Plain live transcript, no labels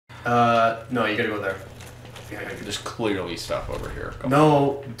No, you gotta go there. There's clearly stuff over here.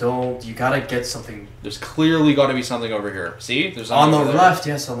 No, don't. You gotta get something. There's clearly got to be something over here. See? There's on something the left,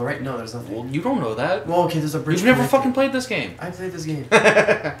 yes. On the right, no, there's nothing. Well, you don't know that. Well, okay, there's a bridge. You've never fucking played this game. I played this game.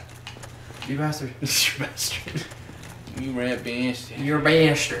 You bastard. You bastard. You rat bastard. You're a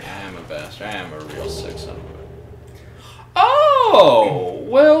bastard. I'm a bastard. I'm a real sick son of a... Oh!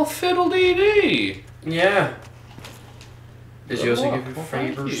 Well, fiddle-dee-dee. Yeah. Did you also Look, give well,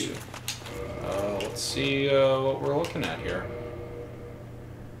 favors? thank you. Let's see what we're looking at here.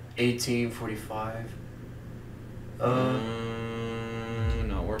 1845.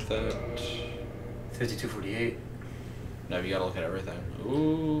 Not worth it. 5248. No, you gotta look at everything.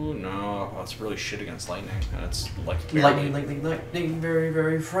 Ooh, no. That's really shit against lightning. And it's like... Lightning, very,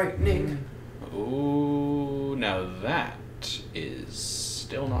 very frightening. Ooh, now that is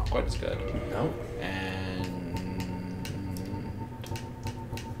still not quite as good. No. And...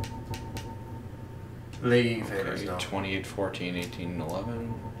 League favors, Okay, no. 28, 14, 18,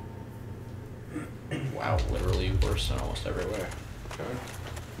 11. Wow, literally worse in almost every way. Okay.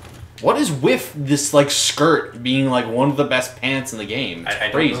 What is with this, like, skirt being, like, one of the best pants in the game?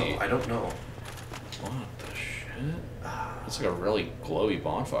 It's crazy. I don't know. What the shit? It's like a really glowy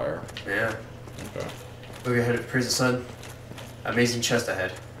bonfire. Yeah. Okay. Look ahead, praise the sun. Amazing chest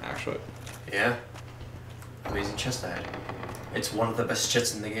ahead. Actually. Yeah. Amazing chest ahead. It's one of the best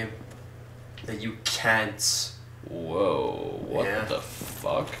chests in the game. That you can't. Whoa, what the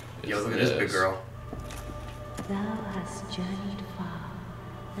fuck? Yo, look at this big girl. Thou hast journeyed far,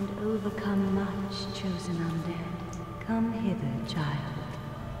 and overcome much, chosen undead. Come hither, child.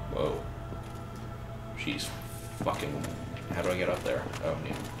 Whoa. She's fucking... How do I get up there? Oh,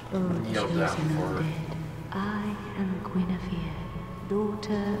 yeah. O chosen undead, I am Guinevere,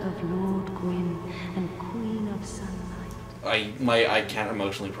 daughter of Lord Gwyn and Queen of Sunlight. I can't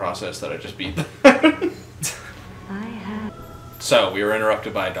emotionally process that I just beat them. I have. So, we were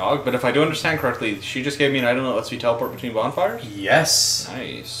interrupted by a dog, but if I do understand correctly, she just gave me an item that lets me teleport between bonfires? Yes.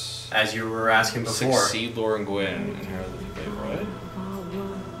 Nice. As you were asking before. Succeed Lore and Gwyn. And how they what?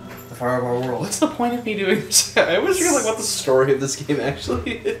 The fire of our world. What's the point of me doing this? I always feel like what the story of this game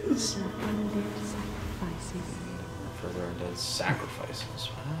actually is. Further undead sacrifices.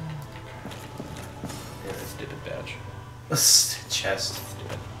 Yeah, stupid badge. Chest.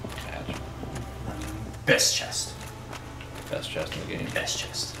 Stupid badge. Best chest. Best chest in the game. Best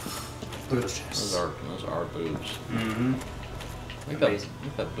chest. Look at those chests. Those are boobs. Mm-hmm. Look at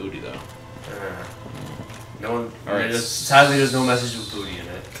that booty though. No one. Alright. Sadly, there's no message with booty in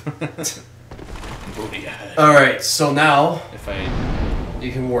it. Booty ahead. Alright, so now. If I.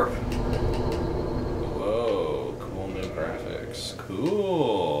 You can warp. Whoa, cool new graphics.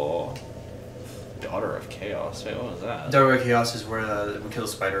 Cool. Daughter of Chaos. Wait, what was that? Daughter of Chaos is where we kill the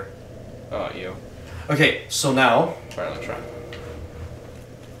spider. Oh, you. Okay, so now. Alright, let's try.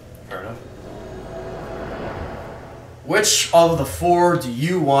 Fair enough. Which of the four do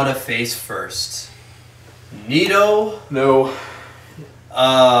you want to face first? Nito? No.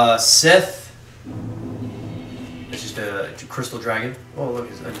 Seath? It's just a crystal dragon. Oh, look,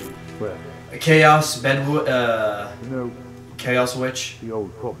 it's a Where? Chaos Bedwood. No, Chaos Witch. the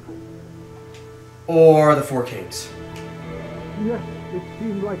old problem. Or the Four Kings. Yes, it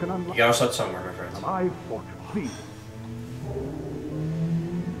seemed like an You unlucky. gotta start somewhere, my friends. Am I fortune? Please.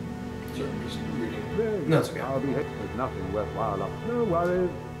 Very No, it's okay. I'll be. There's nothing worthwhile up. No worries.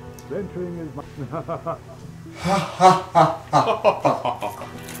 Venturing is my.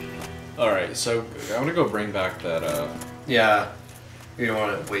 Alright, so I'm gonna go bring back that, Yeah. You don't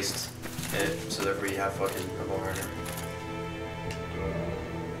want to waste it, so therefore you have fucking a bowhunter.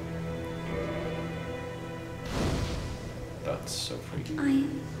 That's so freaky. I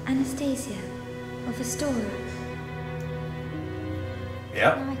am Anastasia of Astoria.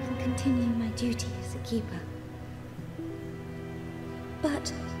 Yep. Now I can continue my duty as a keeper.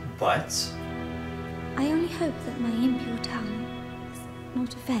 But I only hope that my impure tongue does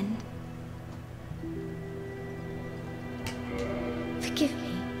not offend. Forgive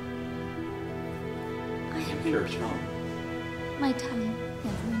me. I am Impure tongue. My tongue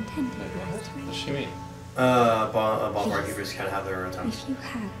never intended Wait, what? What does restoration. she mean? Ballpark keepers kind of have their tongues. If you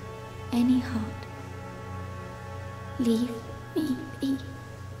have any heart, leave me be.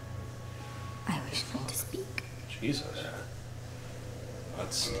 I wish not to speak. Jesus.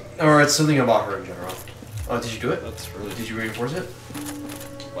 That's Or it's something about her in general. Oh, did you do it? that's really. Did you reinforce it?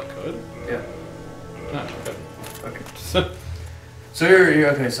 I could? Yeah. No, I couldn't. Okay. So you're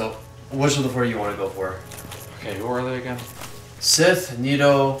okay. So which of the four do you want to go for? Okay, who are they again? Seath,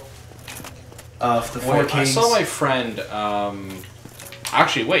 Nito, the Four Wait, I Kings. saw my friend,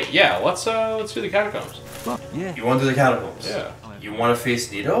 Actually, wait. Yeah, let's do the catacombs. But, yeah. You want to do the catacombs? Yeah. You want to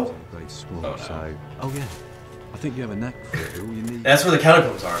face Nito? Great sword, Oh, no. so... Oh, yeah. I think you have a knack for it. All you need... That's where the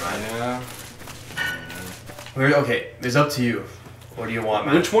catacombs are, man. Yeah. Okay, it's up to you. What do you want,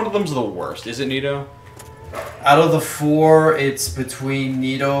 man? Which one of them's the worst? Is it Nito? Out of the 4, it's between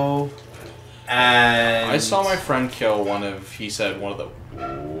Nito and... I saw my friend kill one of... He said one of the...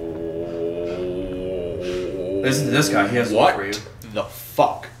 Listen to this guy. He has lore for you. What the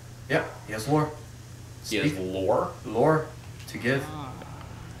fuck? Yeah, he has lore. He has lore? Lore to give.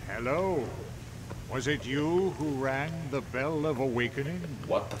 Hello. Was it you who rang the bell of awakening?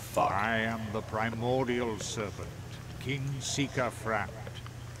 What the fuck? I am the primordial serpent, King Seeker Framt,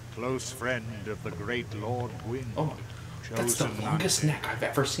 close friend of the great Lord Gwyn. Oh, that's the longest neck I've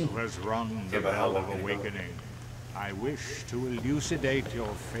ever seen. Who has rung the bell of awakening. I wish to elucidate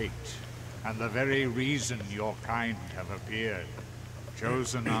your fate, and the very reason your kind have appeared.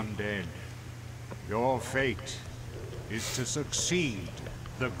 Chosen undead, your fate is to succeed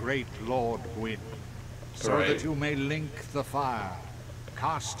the great Lord Gwyn, so that you may link the fire,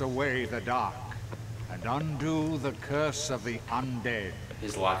 cast away the dark, and undo the curse of the undead.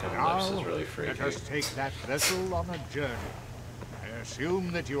 His lack of lips is really freaky. Let us take that vessel on a journey. I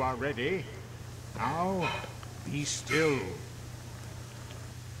assume that you are ready. Now, be still.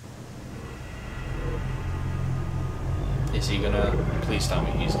 Is he gonna... Please tell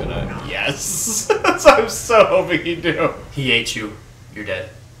me he's gonna... Yes! I'm so hoping he do. He ate you. You're dead.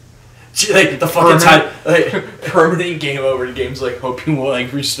 Like, the fucking time... Like, Permanent game over to games like hoping will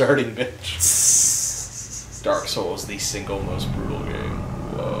like restarting, bitch. Dark Souls, the single most brutal game.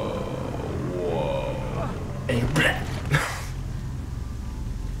 Whoa. Whoa. and you bleh.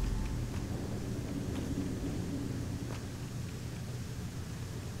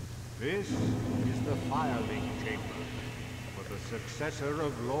 This is the firing chamber for the successor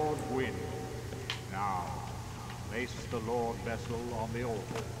of Lord Gwyn. Now, place the Lord vessel on the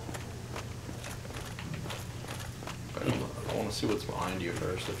altar. I want to see what's behind you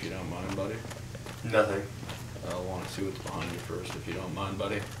first, if you don't mind, buddy. Nothing. I want to see what's behind you first, if you don't mind,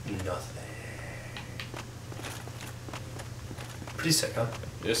 buddy. Nothing. Pretty sick, huh?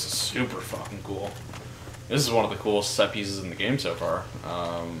 This is super fucking cool. This is one of the coolest set pieces in the game so far.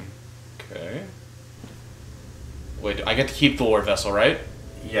 Okay. Wait, I get to keep the Lord Vessel, right?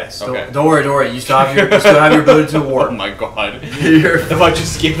 Yes. Okay. Don't worry. You still have your ability to ward. Oh my god. If I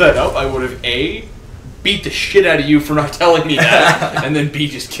just gave that up, I would have A, beat the shit out of you for not telling me that, and then B,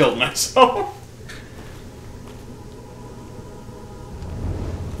 just killed myself.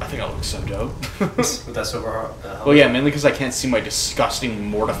 I think I look so dope. With that silver heart. Well, yeah, mainly because I can't see my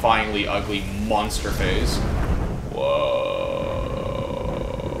disgusting, mortifyingly ugly monster face. Whoa.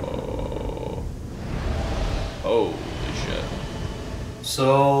 Holy shit.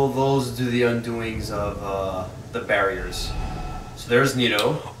 So those do the undoings of the barriers. So there's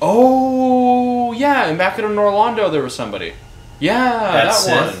Nito. Oh, yeah, and back in Orlando there was somebody. Yeah, That's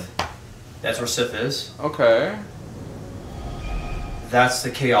that Sith. That's where Sith is. one. Okay. That's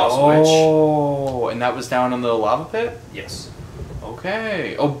the Chaos Witch. Oh, and that was down in the lava pit? Yes.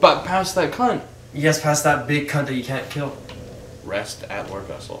 Okay. Oh, but past that cunt. Yes, past that big cunt that you can't kill. Rest at Lord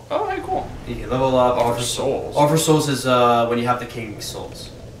Vessel. Oh, hey, cool. You can level up. Offer souls. Offer souls is when you have the King's souls.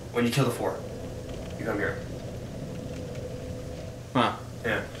 When you kill the 4. You come here. Huh.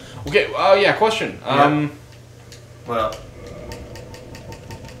 Yeah. Okay, yeah, question. What up?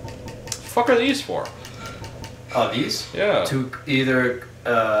 Fuck are these for? Oh, these? Yeah. To either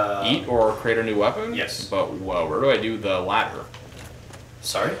Eat or create a new weapon? Yes. But where do I do the latter?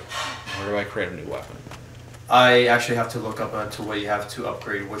 Sorry? Where do I create a new weapon? I actually have to look up to what you have to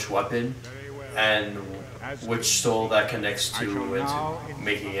upgrade which weapon and which soul that connects to into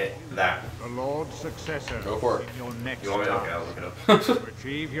making it that. The Lord's successor. Go for it. In your next You want me to? task. Okay, I'll look it up. To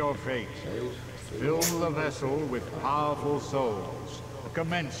achieve your fate, fill the vessel with powerful souls,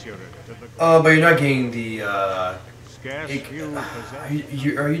 commensurate to the But you're not getting the scarce few are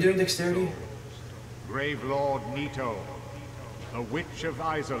possessed. are you doing dexterity? Grave Lord Nito, the Witch of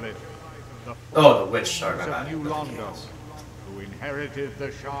Izalith, the Oh, the witch. Sorry, my of bad. New Londo, who inherited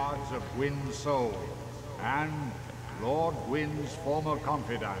the shards of Gwyn's soul, and Lord Gwyn's former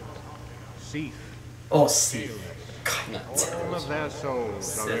confidant, Seath. Oh, Seath. All of their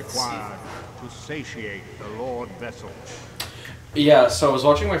souls are Seath. required to satiate the Lord vessel. Yeah, so I was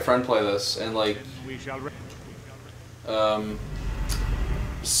watching my friend play this, and like, We shall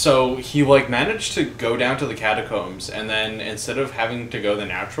so he like managed to go down to the catacombs, and then instead of having to go the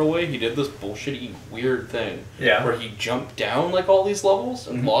natural way, he did this bullshitty weird thing. Yeah. Where he jumped down like all these levels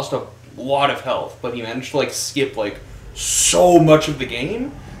and lost a lot of health, but he managed to like skip like so much of the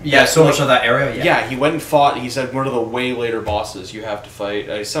game. Yeah, so much of that area. Yeah, he went and fought. He said one of the way later bosses you have to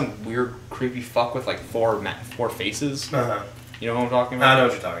fight. Some weird, creepy fuck with like four faces. Uh-huh. You know what I'm talking about? I know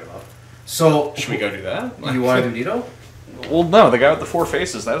what you're talking about. So should we go do that? You want to do Nito? Well, no, the guy with the 4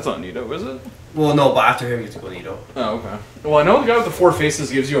 faces. That's not Nito, is it? Well, no, but after him you have to go Nito. Oh, okay. Well, I know the guy with the 4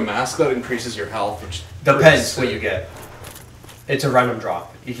 faces gives you a mask that increases your health, which depends what you get. It's a random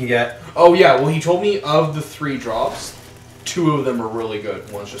drop. You can get. Oh yeah, well he told me of the 3 drops, 2 of them are really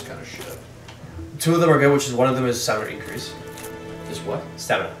good. One's just kind of shit. 2 of them are good, which is one of them is stamina increase. Is what?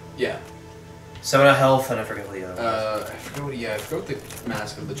 Stamina. Yeah. Stamina, health, and I forget what the other one I forgot what. Yeah, I forgot what the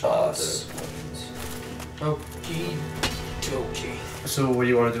mask of the boss. Okay. So what do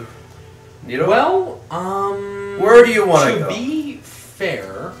you want to do? Nito? Well, where do you want to go? To be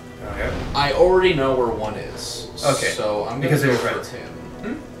fair, okay. I already know where one is. Okay. So I'm because gonna of go your with friend.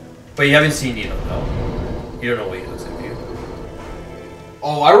 him. But you haven't seen Nito, though. You don't know what he looks like, do you?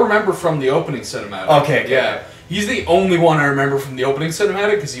 Oh, I remember from the opening cinematic. Okay. Yeah. He's the only one I remember from the opening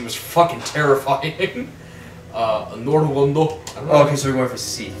cinematic because he was fucking terrifying. Nordundo. Oh, okay, so we're going for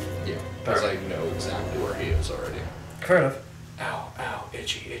Seath. Yeah, because I know exactly where he is already. Fair enough. Ow, ow,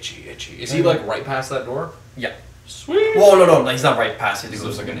 itchy, itchy, itchy. Is he like right past that door? Yeah. Sweet. Well, no, he's not right past it. So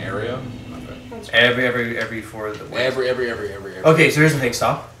there's like an area. Okay. Every for the way. Every. Okay, so here's the thing.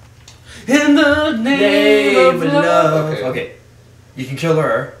 Stop. In the name of love. Okay. You can kill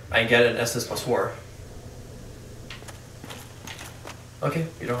her and get an Estus plus 4. Okay,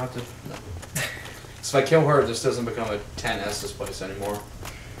 you don't have to. So if I kill her, this doesn't become a 10 Estus place anymore.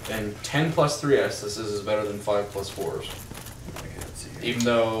 And 10 plus 3 Estus is better than 5 plus 4s. Okay, let's see here. Even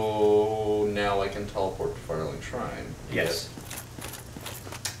though now I can teleport to Firelink Shrine. Yes.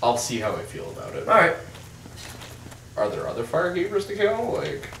 I'll see how I feel about it. Alright. Are there other Firekeepers to kill?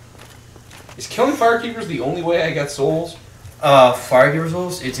 Like, is killing Firekeepers the only way I get souls? Firekeeper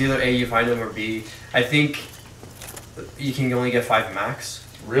souls, it's either A, you find them, or B. I think you can only get 5 max.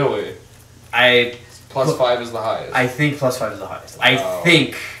 Really? Plus 5 is the highest. I think plus 5 is the highest.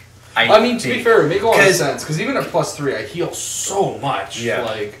 I mean, to be fair, it makes a lot of sense, because even at plus 3, I heal so much. Yeah.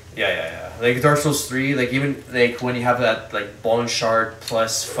 Like, yeah. Like Dark Souls 3, like even like when you have that like Bone Shard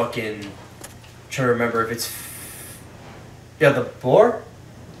plus fucking, I'm trying to remember if it's, yeah, the boar.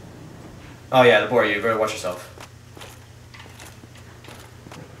 Oh yeah, the boar. You better watch yourself.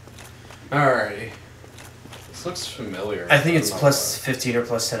 alrighty. This looks familiar. I think it's plus 15 or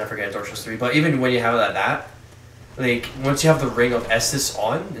plus 10. I forget in Dark Souls 3. But even when you have that, like once you have the Ring of Estus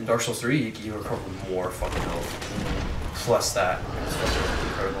on in Dark Souls 3, you recover more fucking health. Plus that, it's fucking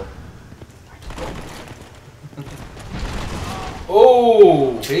incredible.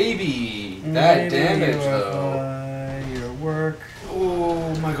 Oh, baby, that damage though. Your work.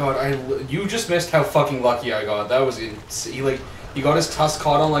 Oh my god, you just missed how fucking lucky I got. That was insane. He got his tusk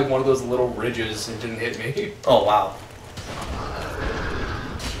caught on like one of those little ridges and didn't hit me. Oh wow.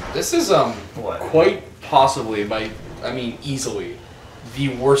 This is quite possibly easily the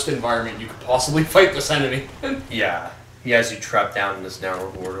worst environment you could possibly fight this enemy in. Yeah. He has you trapped down in this narrow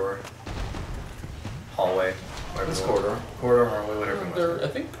corridor. Hallway. This corridor. Corridor, hallway, whatever. I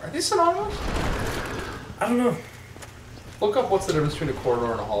think, are they synonymous? I don't know. Look up what's the difference between a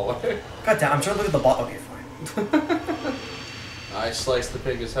corridor and a hallway. God damn, I'm trying to look at the bottom. Okay, fine. I slice the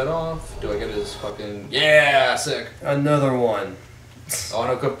pig's head off. Do I get his fucking... Yeah, sick. Another one. Oh,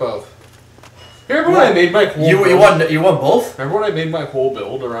 no, cook both. Remember when I made my whole build? You want both? Remember when I made my whole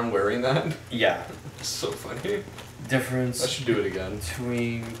build around wearing that? Yeah. It's so funny. Difference. I should do it again.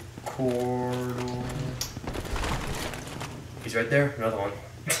 Between corridor... He's right there. Another one.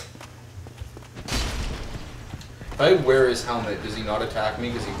 If I wear his helmet, does he not attack me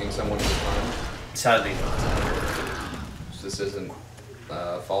because he thinks I'm one of his time? Sadly not. So this isn't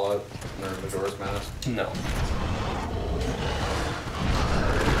Fallout or Majora's Mask? No.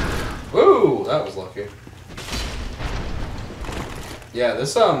 Woo! That was lucky. Yeah,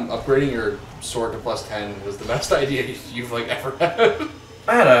 this upgrading your sword to plus 10 was the best idea you've like ever had.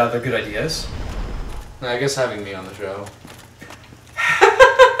 I had other good ideas. I guess having me on the show.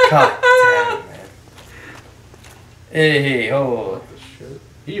 God damn it, man. Hey, ho. What the shit?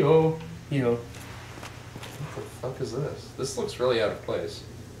 Hee-ho. Yo. What the fuck is this? This looks really out of place.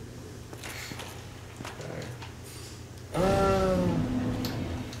 Okay.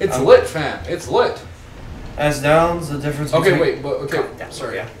 It's lit, fam. It's lit. As downs, the difference between... Okay, wait, but, okay, damn,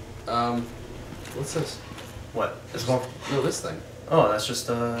 sorry. Yeah. What's this? What? This one? No, this thing. Oh, that's just,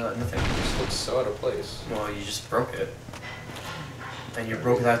 nothing. It just looks so out of place. Well, you just broke it. And you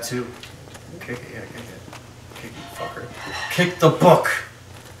broke that too. Kick it, yeah, kick it. Kick it, fucker. Kick the book!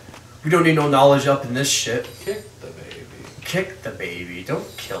 We don't need no knowledge up in this shit. Kick the babe. kick the baby. Don't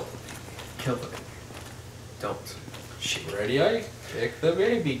kill the baby. Kill the baby. Don't. Shit. Ready, Ike? Kick the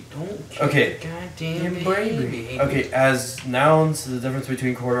baby. Don't kick Okay. the goddamn baby. Okay, as nouns, the difference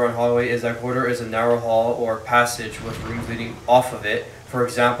between corridor and hallway is that corridor is a narrow hall or passage with rooms leading off of it. For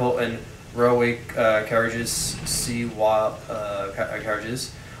example, in railway carriages,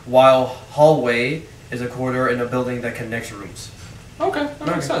 carriages, while hallway is a corridor in a building that connects rooms. Okay, that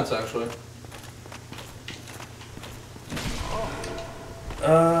makes sense actually.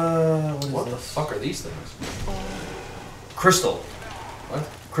 What the this? fuck are these things? Crystal. What?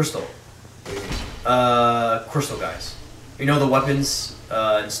 Crystal. Crystal guys. You know the weapons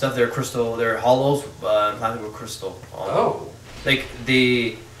and stuff. They're crystal. They're hollows, implanted with crystal. Oh. Like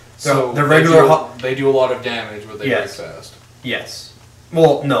they're So regular. they do a lot of damage, but they Yes. break fast. Yes.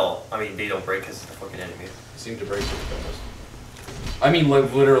 Well, no. I mean, they don't break because it's the fucking enemy. They seem to break pretty fast. I mean,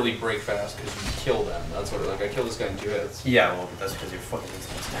 like literally break fast because you kill them. That's what. Like I killed this guy in 2 hits. Yeah. Well, that's because you're fucking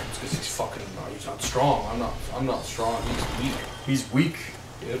intense. It's because he's fucking. He's not strong. I'm not strong. He's weak. He's weak.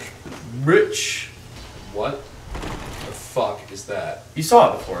 Bitch. Rich. What the fuck is that? You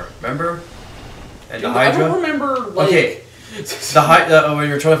saw it before. Remember? And the Dude, I Hydra. don't remember. Like, Okay. When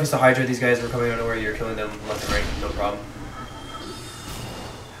you're trying to face the Hydra, these guys were coming out of nowhere. You're killing them left and right, no problem.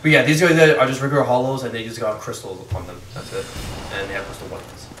 But yeah, these guys are just regular hollows, and they just got crystals on them. That's it, and they have crystal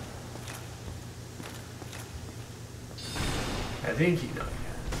weapons. I think you know.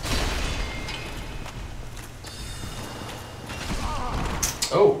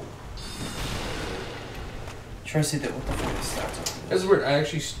 Oh, Trying to see that what the fuck is stats on that's weird. I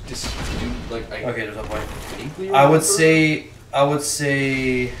actually just do like. Okay, there's no point. Vaguely I would remember.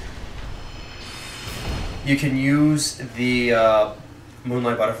 say you can use the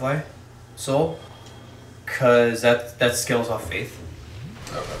Moonlight Butterfly soul, cause that scales off faith,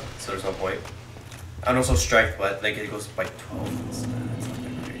 Okay. so there's no point. And also strength, but like it goes by 12. That's not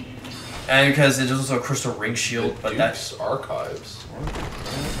that great. And because there's also a crystal ring shield, The but that's Duke's archives.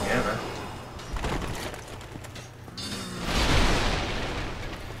 yeah, man.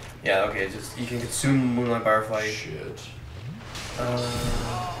 Yeah, okay, just you can consume Moonlight Butterfly. Shit.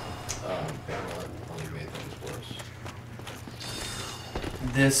 Pamela only made things worse.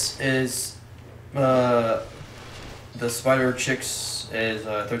 This is the Spider Chicks is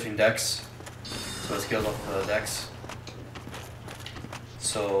 13 dex, so it scales off the dex.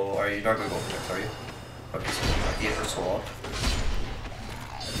 So are you not gonna go for dex, are you? Okay, so you get her soul up.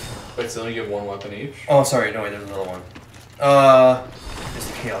 Wait, so only give one weapon each? Oh, sorry, no wait, there's another one. It's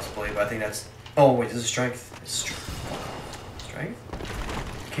the Chaos Blade, but I think that's. Oh wait, this is strength. It's strength.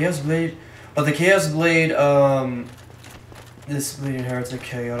 Chaos Blade, but the Chaos Blade, this blade inherits the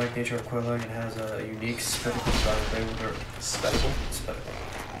chaotic nature of Quillag and has a unique spectacle style blade with her Spectacle? spectacle.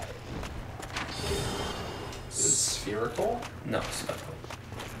 Spherical? No, spectacle.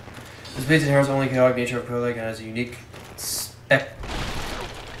 This blade inherits only chaotic nature of Quillag and has a unique speckled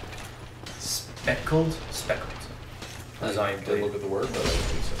design Did blade. look at the word, but I don't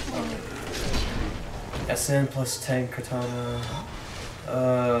think so. SN plus 10 katana.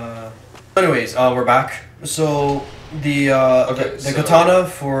 Anyways, we're back. So the katana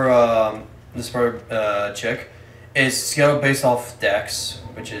for this part chick is scaled based off dex,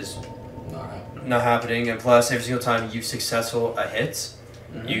 which is not happening. And plus, every single time you successful at hits,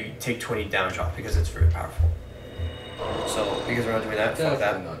 you take 20 damage off because it's very powerful. So because we're not doing that, fuck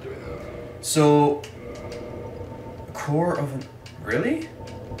that. I'm not doing that. So core of an really?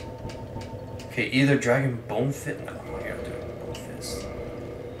 Okay, either Dragon Bone Fist. No, you're not doing Bone Fist.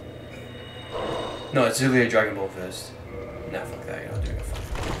 No, it's literally a Dragon Bone Fist. Nah, fuck that. You're not doing a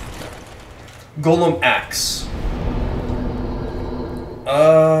fuck. Golem Axe.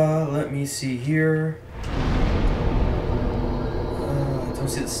 Let me see here. I don't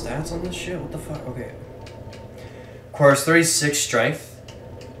see the stats on this shit. What the fuck? Okay. Requires 36 strength.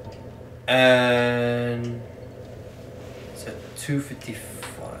 And it's at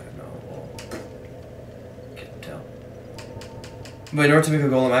 255. No, well, can't tell. But in order to make a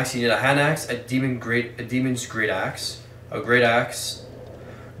golem axe, you need a hand axe, a demon's great axe, a great axe,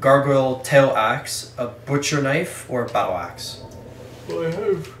 gargoyle tail axe, a butcher knife, or a battle axe. Well, I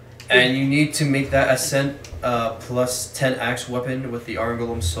have. And you need to make that ascent plus 10 axe weapon with the Iron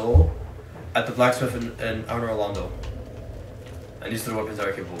Golem soul at the blacksmith in Honor Orlando. And these are the weapons that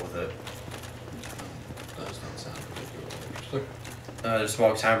are capable with it. That does not sound particularly interesting. The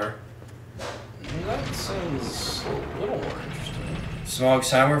Smog's Hammer. That sounds a little more interesting. Smog's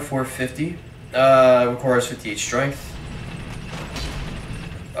Hammer, 450. Requires 58 strength.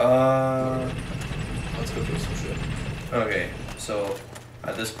 Let's go through some shit. Okay, so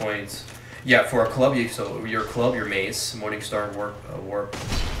at this point, Yeah, for a club, so your club, your mace, Morningstar warp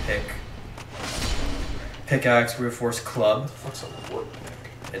pick, pickaxe, reinforced club. What's a warp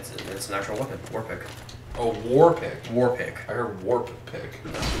pick? It's an actual weapon, war pick. Oh, war pick. War pick. I heard warp pick.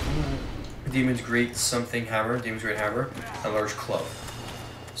 Demon's Great something hammer, Demon's Great hammer, a large club.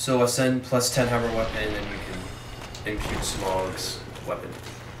 So ascend plus 10 hammer weapon, and you can impute Smog's weapon.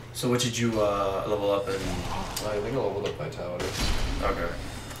 So what did you level up in? I think I leveled up vitality. Okay.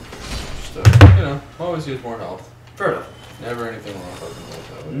 Just you know, always use more health. Fair enough. Never anything wrong with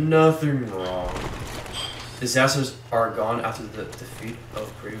vitality. Nothing wrong. Disasters are gone after the defeat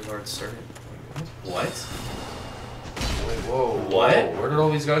of Graveyard Servant. What? Wait, whoa. What? Whoa, where did all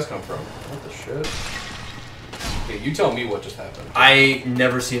these guys come from? What the shit? Okay, you tell me what just happened. I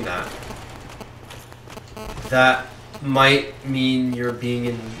never seen that. That might mean you're being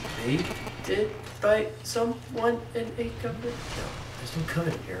invaded by someone in a covenant? No, there's no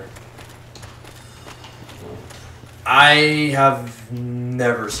covenant here. I have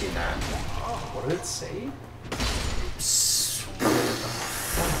never seen that. What did it say?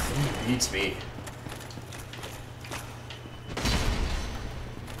 It beats me.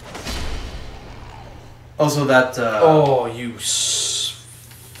 Also that, Oh, you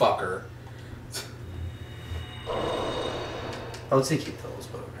fucker. I would say keep those,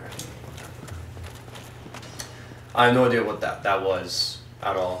 but okay. I have no idea what that was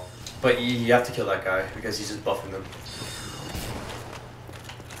at all. But you have to kill that guy because he's just buffing them.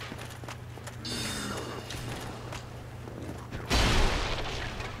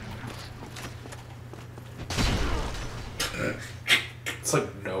 It's like,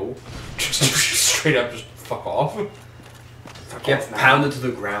 no. Just straight up, just fuck off. Get pounded to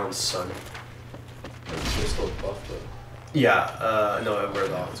the ground, son. They're still buffed though. Yeah, no, it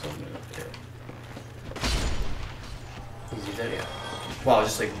wears off. It's one minute. Yeah. Easy dead, yeah. Wow,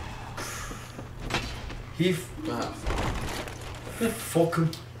 just like... He... fucking...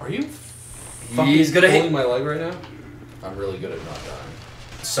 Are you He's gonna pulling hit... my leg right now? I'm really good at not dying.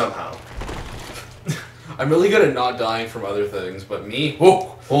 Somehow. I'm really good at not dying from other things, but me?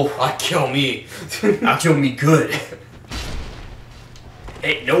 Oh, I kill me. I'll kill me good.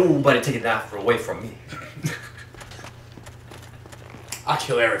 Ain't nobody taking that away from me. I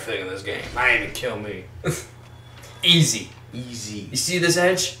kill everything in this game. I ain't even kill me. Easy. Easy. You see this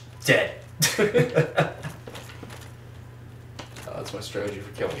edge? Dead. That's my strategy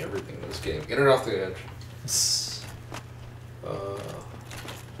for killing everything in this game. Get it off the edge.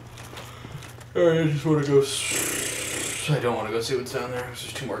 Alright, I just want to go... I don't want to go see what's down there.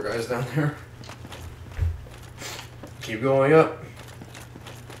 There's 2 more guys down there. Keep going up.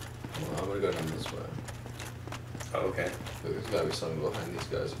 Well, I'm going to go down this way. Oh, okay. There's got to be something behind these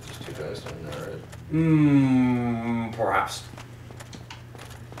guys if there's 2 guys down there, right? Perhaps.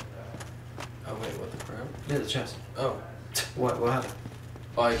 Oh, wait, what the crap? Yeah, the chest. Oh. What happened?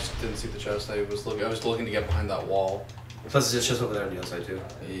 Oh, I just didn't see the chest. I was looking to get behind that wall. Plus, it's just over there on the other side, too.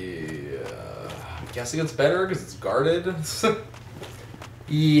 Yeah. I'm guessing it's better because it's guarded.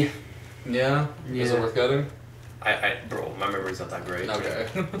 Yeah. Yeah? Is it worth getting? Bro, my memory's not that great. Okay.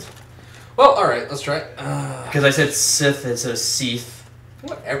 Well, alright, let's try it. Because I said Sith instead of Seath.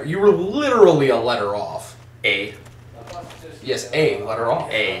 Whatever. You were literally a letter off. A. Yes, A, letter off.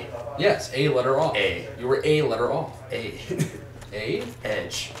 A. Yes, A, letter off. A. You were A, letter off. A. A?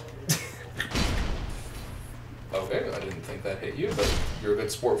 Edge. Okay, I didn't think that hit you, but you're a good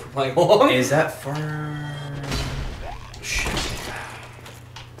sport for playing along. Is that far? Shit.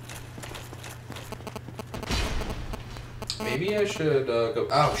 Maybe I should go...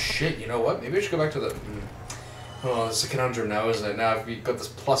 Oh, shit, you know what? Maybe I should go back to the... Oh, it's a conundrum now, isn't it? Now I've got this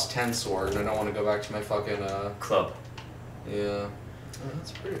plus 10 sword, and I don't want to go back to my fucking, Club. Yeah. Oh,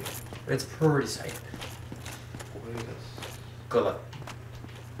 that's pretty. It's pretty sight. What is this? Good luck.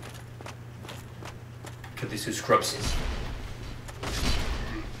 Kill these 2 scrubs.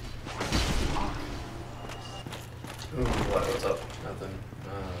 Ooh, what's up? Nothing.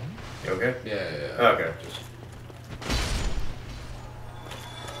 You okay? Yeah. Okay.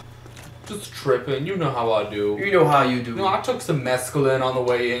 Just tripping. You know how I do. You know how you do. No, I took some mescaline on the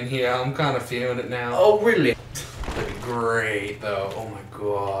way in here. I'm kind of feeling it now. Oh, really? That'd be great, though. Oh my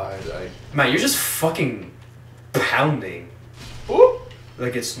god. Man, you're just fucking pounding. Ooh.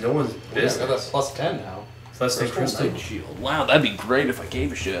 Like it's no one's Yeah, I business. got that plus 10 now. Plus the crystal. Night shield. Wow, that'd be great if I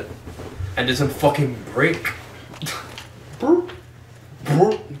gave a shit. And doesn't fucking break. Burp.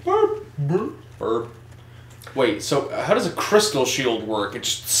 Burp. Burp. Burp. Burp. Wait, so how does a crystal shield work? It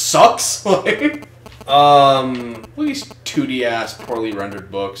just sucks? Like, Look these 2D ass poorly rendered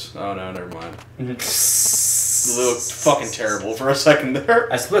books. Oh no, never mind. looked fucking terrible for a second there.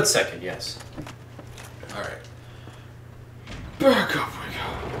 A split second, yes. Alright. Back up we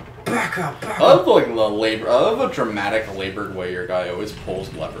go. Back up, back I love like the labor. I love a dramatic, labored way your guy always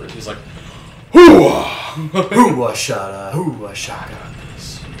pulls levers. He's like, hoo-ah! Hoo-ah shada, hoo-ah shaka.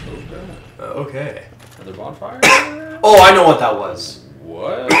 Okay. Another bonfire? Oh, I know what that was.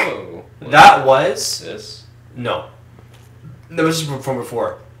 Whoa. That was... This? No. That was just from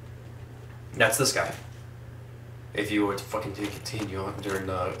before. That's this guy. If you were to fucking continue on during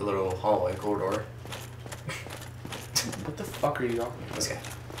the little hallway corridor. What the fuck are you talking about? This guy.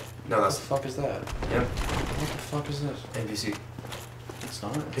 No, What that's... the fuck is that? Yep. What the fuck is this? NPC. It's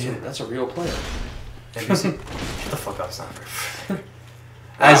not. Yeah. That's a real player. NPC. Shut the fuck up, it's not real.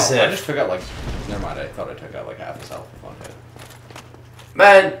 Wow, As I if... just took out like... Never mind, I thought I took out like half his health with one hit.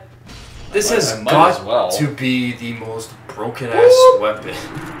 Man, this I has might got as well. to be the most broken ass weapon.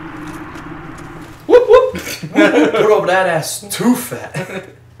 Whoop whoop! Put over that ass too fat.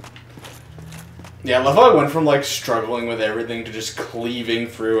 Yeah, I love how I went from like struggling with everything to just cleaving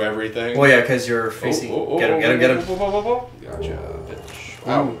through everything. Well, yeah, because you're facing. Get him, get him, get him. Gotcha, bitch.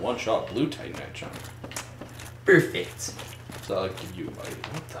 Wow, one shot blue Titanite chunk. Perfect. So I'll give you a bite.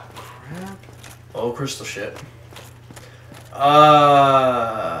 What the crap? Oh, crystal shit.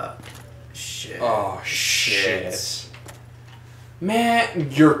 Shit. Oh, shit. Man,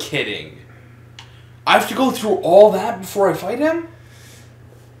 you're kidding. I have to go through all that before I fight him?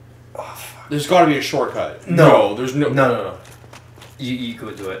 Oh, fuck. There's gotta be a shortcut. No. There's no... No. You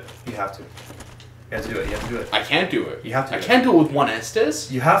could do it. You have to. You have to do it. You have to do it. I can't do it. You have to I do can't do it with one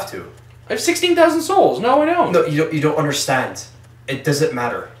Estes. You have to. I have 16,000 souls. No, I don't. No, you don't understand. It doesn't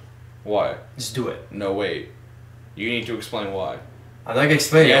matter. Why? Just do it. No, wait. You need to explain why. I'm not gonna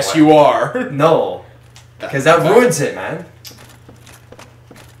explain it. Yes, why. you are. No. Because that ruins it, man.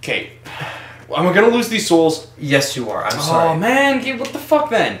 Okay. Am I gonna lose these souls? Yes, you are. I'm sorry. Oh, man. Okay, what the fuck,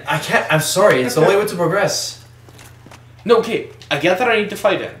 then? I can't. I'm sorry. It's the only way to progress. No, okay. I get that I need to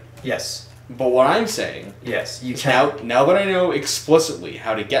fight him. Yes. But what I'm saying... Yes. You can't. Now that I know explicitly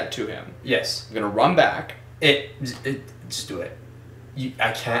how to get to him, Yes. I'm gonna run back. Just do it.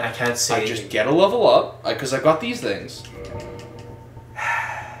 I can't say. I just get a level up, because I got these things.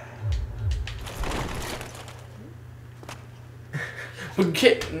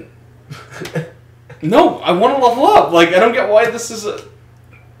 Okay. No, I want to level up. Like, I don't get why this is a...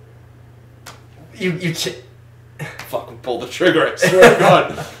 You can't. Fucking pull the trigger, I swear to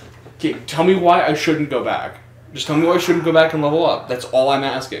God. Okay, tell me why I shouldn't go back. Just tell me why I shouldn't go back and level up. That's all I'm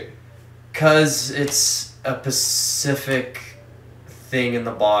asking. Cause it's a specific thing in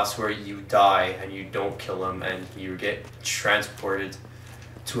the boss where you die and you don't kill him and you get transported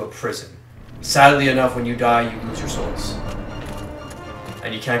to a prison. Sadly enough, when you die, you lose your souls.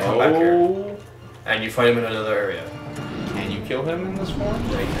 And you can't come back here. And you fight him in another area. Can you kill him in this form?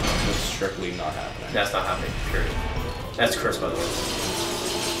 No, you can't. That's strictly not happening. That's not happening, period. That's cursed, by the way.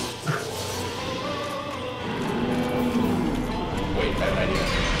 Wait, bad idea.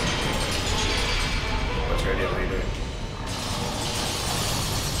 What's your idea? What are you doing?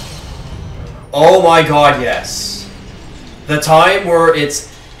 Oh my god, yes. The time where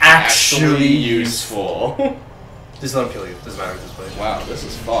it's actually useful. Just let him kill you. Doesn't matter at this point. Wow, this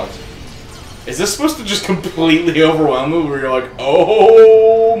is fucked. Is this supposed to just completely overwhelm you where you're like,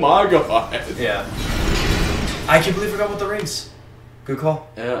 oh my god? Yeah. I can't believe I forgot about the rings. Good call.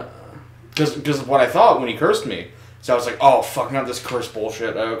 Yeah. Because what I thought when he cursed me, so I was like, oh fuck, not this curse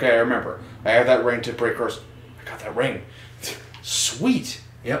bullshit. Okay, I remember. I have that ring to break curse. I got that ring. Sweet.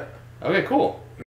 Yep. Okay, cool.